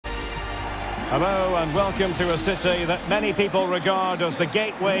Hello and welcome to a city that many people regard as the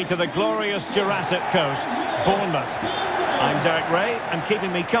gateway to the glorious Jurassic Coast, Bournemouth. I'm Derek Ray, and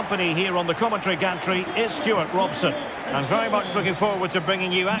keeping me company here on the commentary gantry is Stuart Robson. And very much looking forward to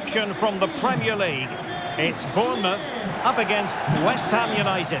bringing you action from the Premier League. It's Bournemouth up against West Ham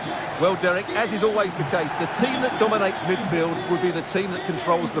United. Well, Derek, as is always the case, the team that dominates midfield would be the team that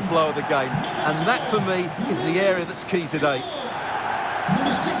controls the flow of the game. And that, for me, is the area that's key today.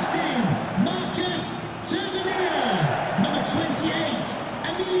 Number 16, number 28,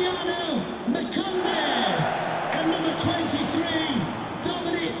 Emiliano Marcondes, and number 23,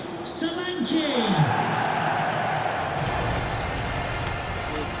 Dominic Solanke.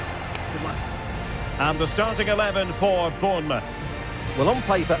 And the starting 11 for Bournemouth. Well, on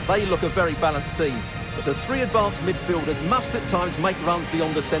paper, they look a very balanced team. But the three advanced midfielders must at times make runs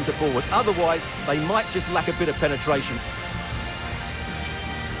beyond the centre forward. Otherwise, they might just lack a bit of penetration.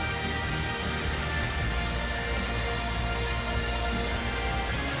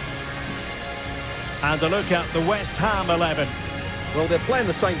 And a look at the West Ham 11. Well, they're playing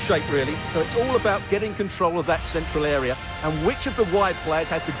the same shape, really, so it's all about getting control of that central area and which of the wide players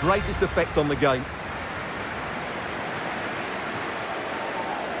has the greatest effect on the game.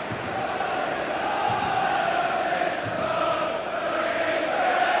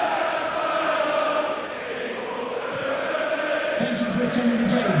 Thank you for attending the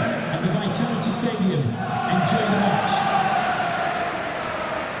game at the Vitality Stadium. Enjoy the match.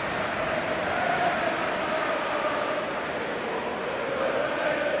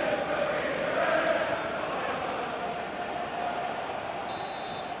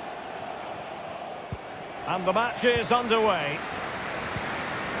 And the match is underway.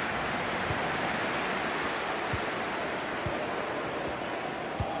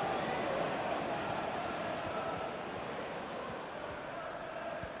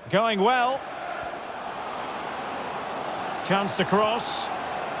 Going well. Chance to cross.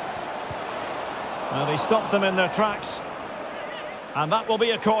 Well, they stopped them in their tracks. And that will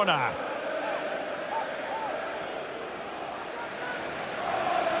be a corner.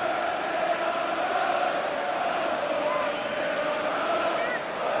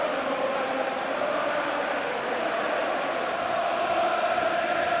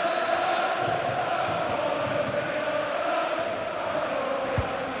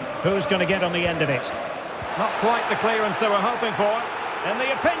 Who's going to get on the end of it? Not quite the clearance they were hoping for. In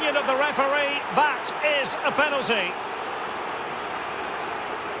the opinion of the referee, that is a penalty.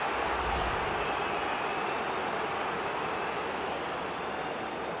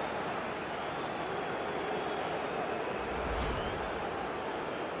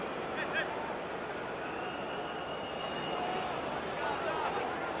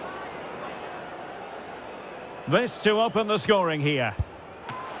 This to open the scoring here.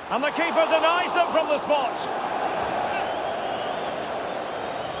 And the keeper denies them from the spot.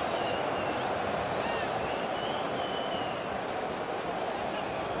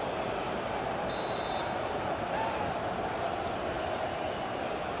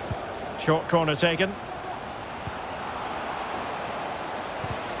 Short corner taken.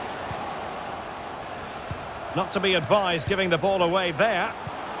 Not to be advised giving the ball away there.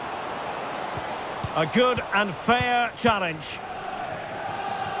 A good and fair challenge.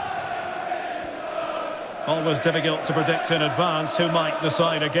 Always difficult to predict in advance who might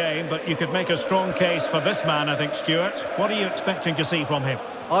decide a game, but you could make a strong case for this man, I think, Stuart. What are you expecting to see from him?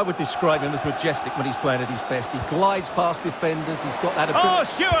 I would describe him as majestic when he's playing at his best. He glides past defenders, he's got that ability. Oh,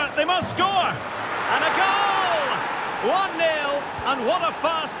 Stuart, they must score! And a goal! 1-0, and what a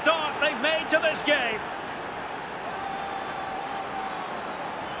fast start they've made to this game.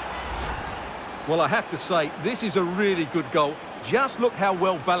 Well, I have to say, this is a really good goal. Just look how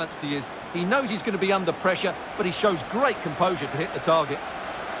well balanced he is. He knows he's going to be under pressure, but he shows great composure to hit the target.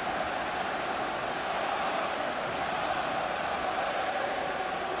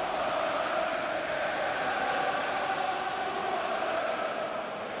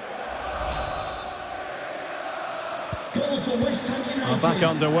 Goal for West Ham United. Back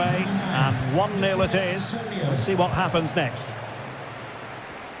underway, and 1-0 it is. Let's see what happens next.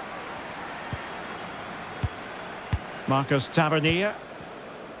 Marcus Tavernier.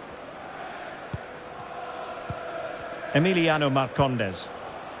 Emiliano Marcondes.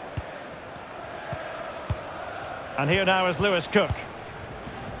 And here now is Lewis Cook.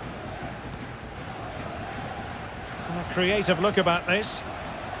 A creative look about this.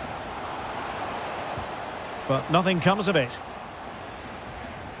 But nothing comes of it.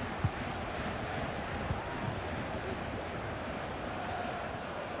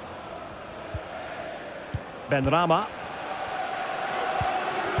 Benrahma.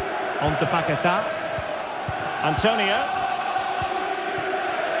 On to Paquetá. Antonio.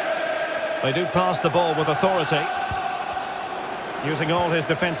 They do pass the ball with authority, using all his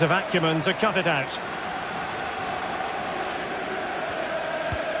defensive acumen to cut it out.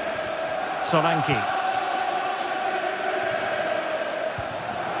 Solanke.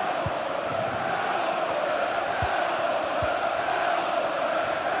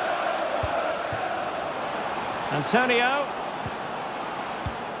 Antonio.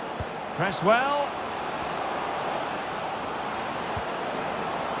 Press well.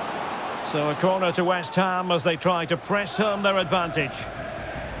 So a corner to West Ham as they try to press home their advantage.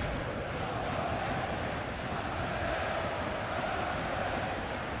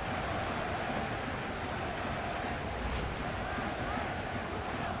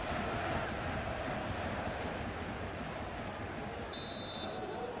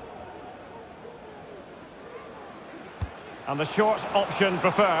 And the short option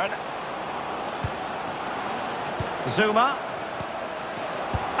preferred. Zuma.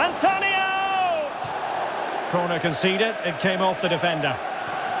 Antonio! Corner conceded, it came off the defender.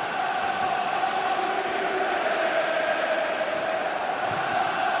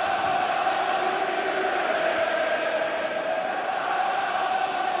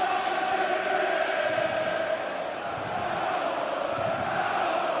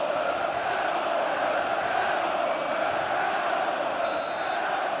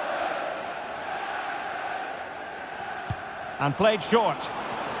 And played short.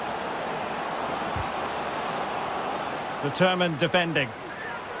 Determined defending.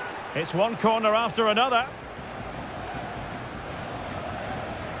 It's one corner after another.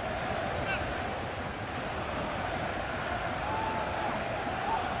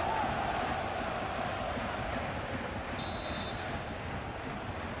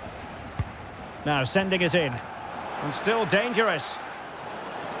 Now sending it in. And still dangerous.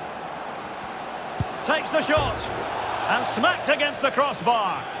 Takes the shot. And smacked against the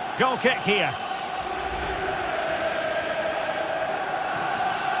crossbar. Goal kick here.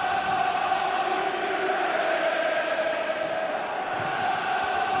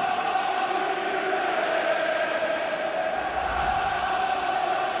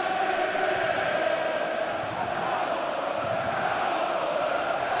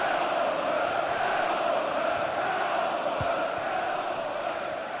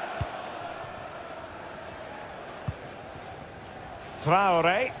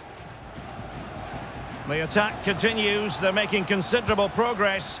 Traoré. The attack continues, they're making considerable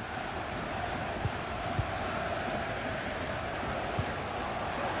progress.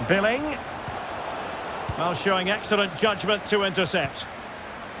 Billing. Well, showing excellent judgment to intercept.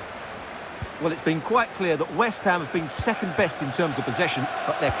 Well, it's been quite clear that West Ham have been second best in terms of possession,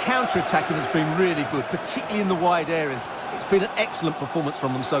 but their counter-attacking has been really good, particularly in the wide areas. It's been an excellent performance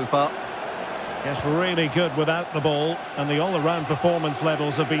from them so far. Yes, really good without the ball, and the all-around performance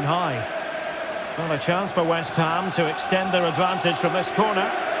levels have been high. Well, a chance for West Ham to extend their advantage from this corner.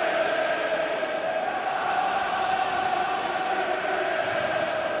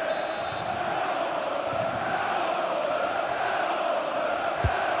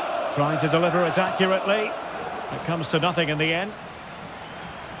 Trying to deliver it accurately. It comes to nothing in the end.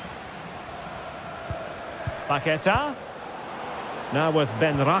 Paquetá. Now with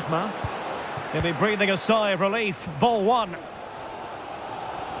Ben Rahma. He'll be breathing a sigh of relief. Ball one.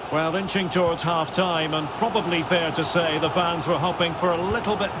 Well, inching towards half-time, and probably fair to say the fans were hoping for a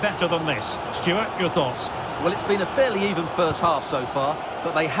little bit better than this. Stuart, your thoughts? Well, it's been a fairly even first half so far,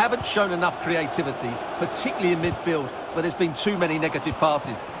 but they haven't shown enough creativity, particularly in midfield, where there's been too many negative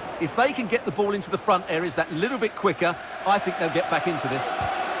passes. If they can get the ball into the front areas that little bit quicker, I think they'll get back into this.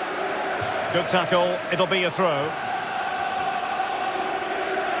 Good tackle. It'll be a throw.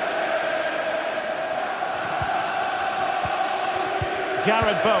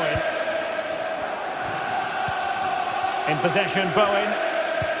 Jared Bowen. In possession, Bowen.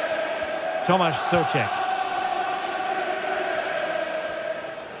 Tomasz Souček.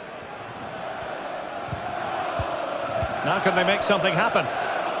 Now can they make something happen?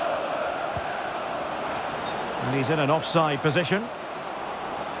 And he's in an offside position.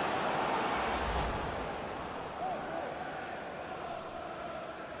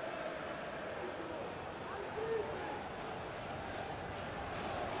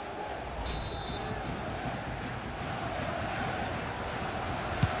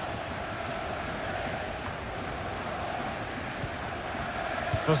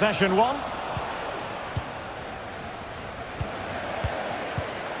 Possession one.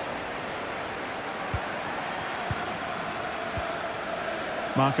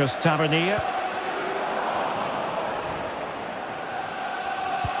 Marcus Tavernier.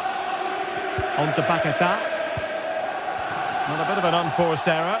 On to Paquetá. Well, a bit of an unforced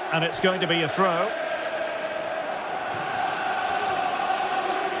error, and it's going to be a throw.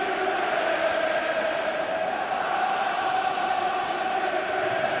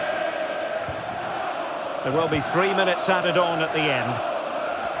 There will be 3 minutes added on at the end.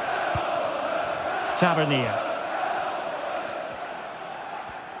 Tavernier.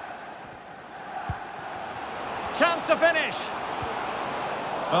 Chance to finish.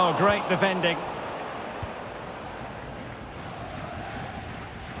 Oh, great defending.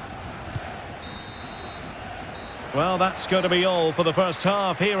 Well, that's going to be all for the first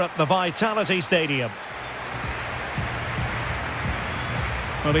half here at the Vitality Stadium.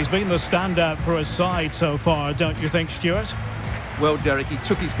 Well, he's been the standout for his side so far, don't you think, Stuart? Well, Derek, he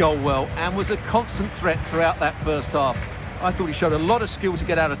took his goal well and was a constant threat throughout that first half. I thought he showed a lot of skill to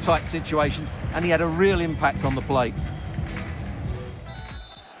get out of tight situations, and he had a real impact on the plate.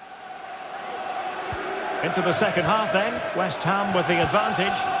 Into the second half then, West Ham with the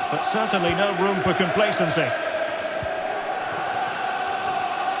advantage, but certainly no room for complacency.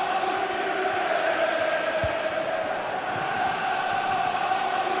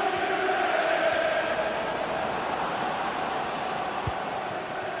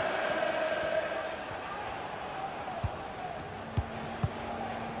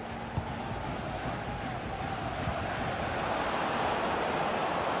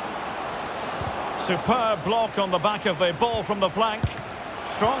 Superb block on the back of the ball from the flank.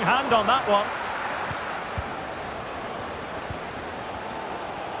 Strong hand on that one.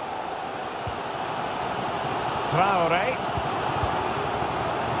 Traoré.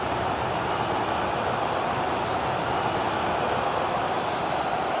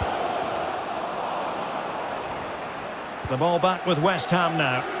 The ball back with West Ham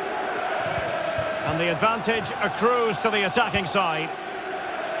now. And the advantage accrues to the attacking side.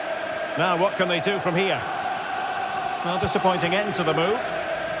 Now, what can they do from here? Well, disappointing end to the move.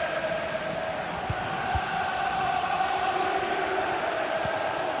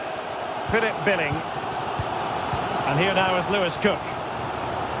 Philip Billing. And here now is Lewis Cook.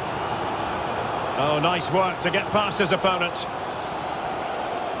 Oh, nice work to get past his opponent.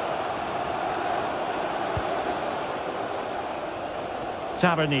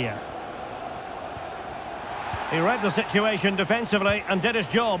 Tavernier. He read the situation defensively and did his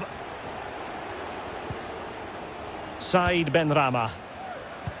job. Said Benrahma.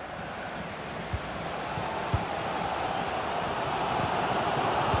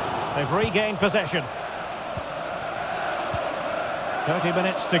 They've regained possession. 30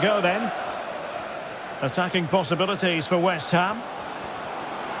 minutes to go then. Attacking possibilities for West Ham.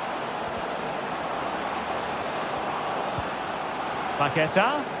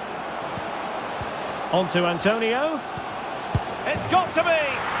 Paquetá. On to Antonio. It's got to be!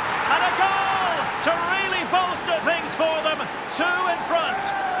 And a goal to really bolster things for them. 2 in front.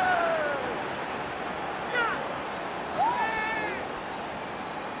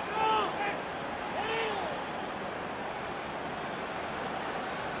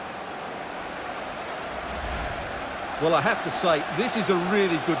 Well, I have to say, this is a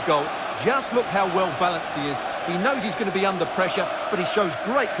really good goal. Just look how well balanced he is. He knows he's going to be under pressure, but he shows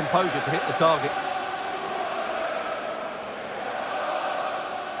great composure to hit the target.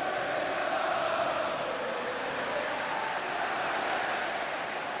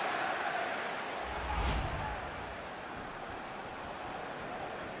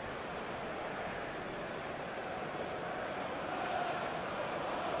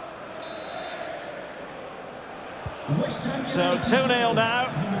 So 2-0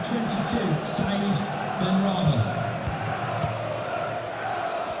 now. Number 22, Said Benrahma.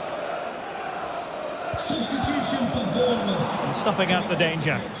 Substitution for Bournemouth. And snuffing out the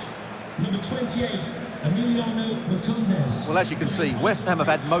danger. Number 28, Emiliano Marcondes. Well, as you can see, West Ham have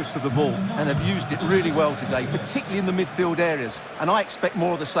had most of the ball and have used it really well today, particularly in the midfield areas. And I expect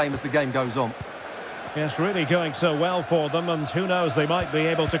more of the same as the game goes on. Yes, really going so well for them, and who knows, they might be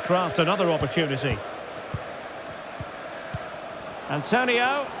able to craft another opportunity.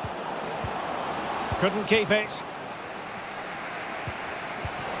 Antonio couldn't keep it.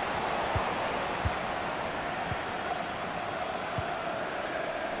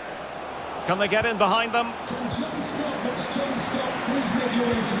 Can they get in behind them?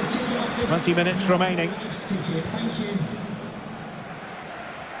 20 minutes remaining. Thank you.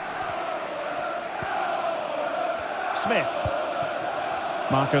 Smith.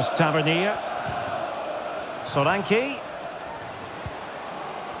 Marcus Tavernier. Solanke.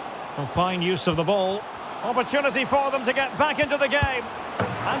 A fine use of the ball. Opportunity for them to get back into the game.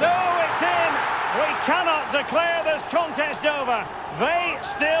 And oh, it's in! We cannot declare this contest over. They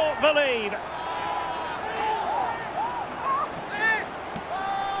still believe.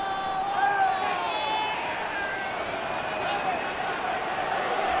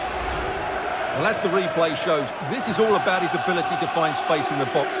 Well, as the replay shows, this is all about his ability to find space in the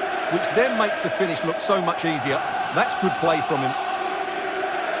box, which then makes the finish look so much easier. That's good play from him.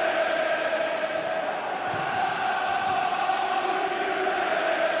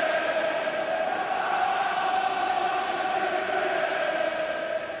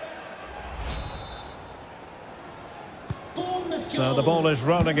 So the ball is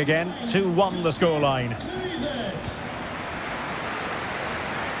rolling again. 2-1 the scoreline.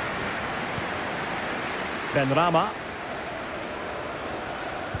 Benrahma.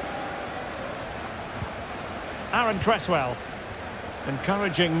 Aaron Cresswell.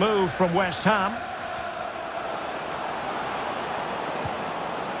 Encouraging move from West Ham.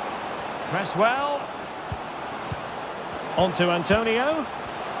 Cresswell. On to Antonio.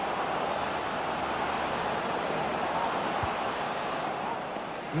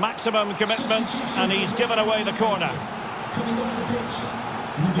 Maximum commitment, and he's given away the corner. Coming off the pitch.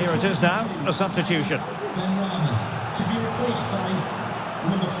 Here it is now, a substitution. Benrahma to be replaced by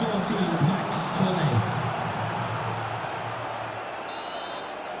number 14, Max Cornet.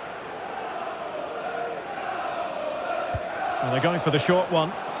 And they're going for the short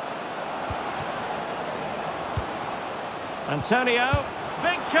one. Antonio,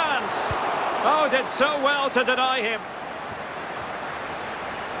 big chance. Oh, did so well to deny him.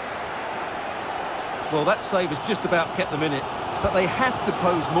 Well, that save has just about kept them in it, but they have to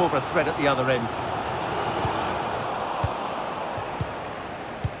pose more of a threat at the other end.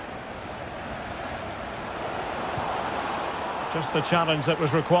 Just the challenge that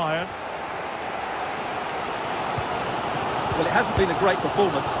was required. Well, it hasn't been a great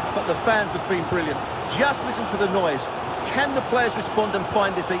performance, but the fans have been brilliant. Just listen to the noise. Can the players respond and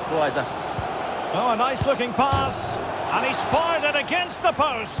find this equaliser? Oh, a nice-looking pass, and he's fired it against the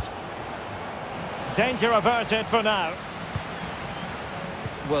post. Danger averted for now.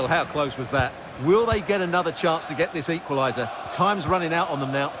 Well, how close was that? Will they get another chance to get this equaliser? Time's running out on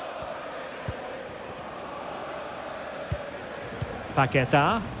them now.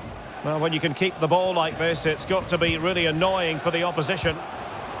 Paqueta. Well, when you can keep the ball like this, it's got to be really annoying for the opposition.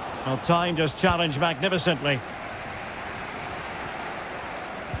 Well, timed his challenge magnificently.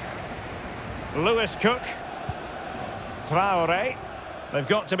 Lewis Cook. Traore. They've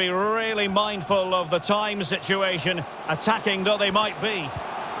got to be really mindful of the time situation, attacking though they might be.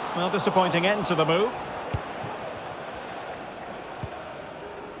 Well, disappointing end to the move.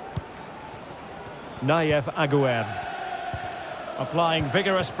 Nayef Aguerd. Applying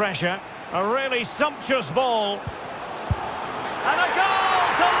vigorous pressure. A really sumptuous ball. And a goal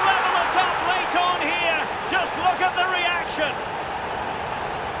to level it up late on here. Just look at the reaction.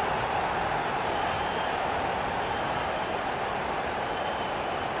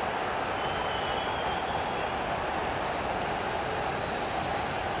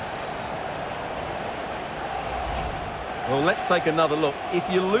 Well, let's take another look. If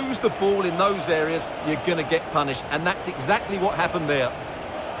you lose the ball in those areas, you're going to get punished. And that's exactly what happened there.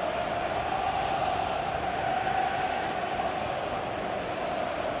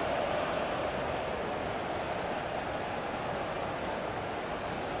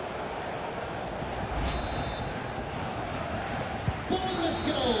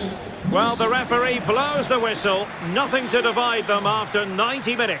 Well, the referee blows the whistle. Nothing to divide them after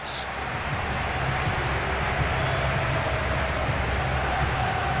 90 minutes.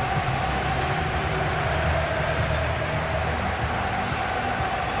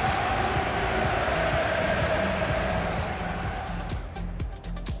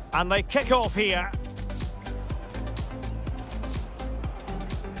 And they kick off here.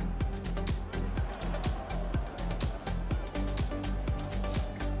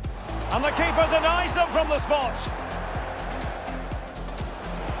 And the keeper denies them from the spot.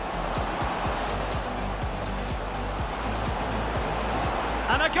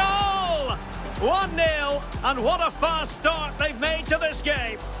 And a goal! 1-0, and what a fast start they've made to this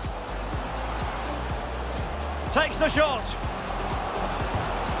game. Takes the shot.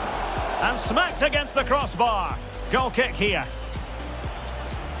 And smacked against the crossbar. Goal kick here.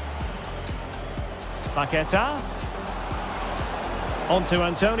 Paqueta. On to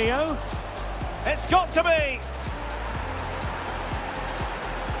Antonio. It's got to be.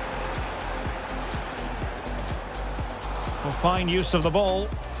 Well, fine use of the ball.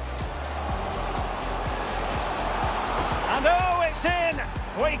 And oh, it's in.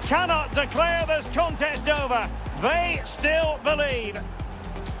 We cannot declare this contest over. They still believe.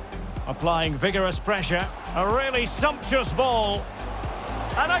 Applying vigorous pressure. A really sumptuous ball.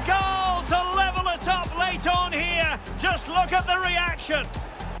 And a goal to level it up late on here. Just look at the reaction.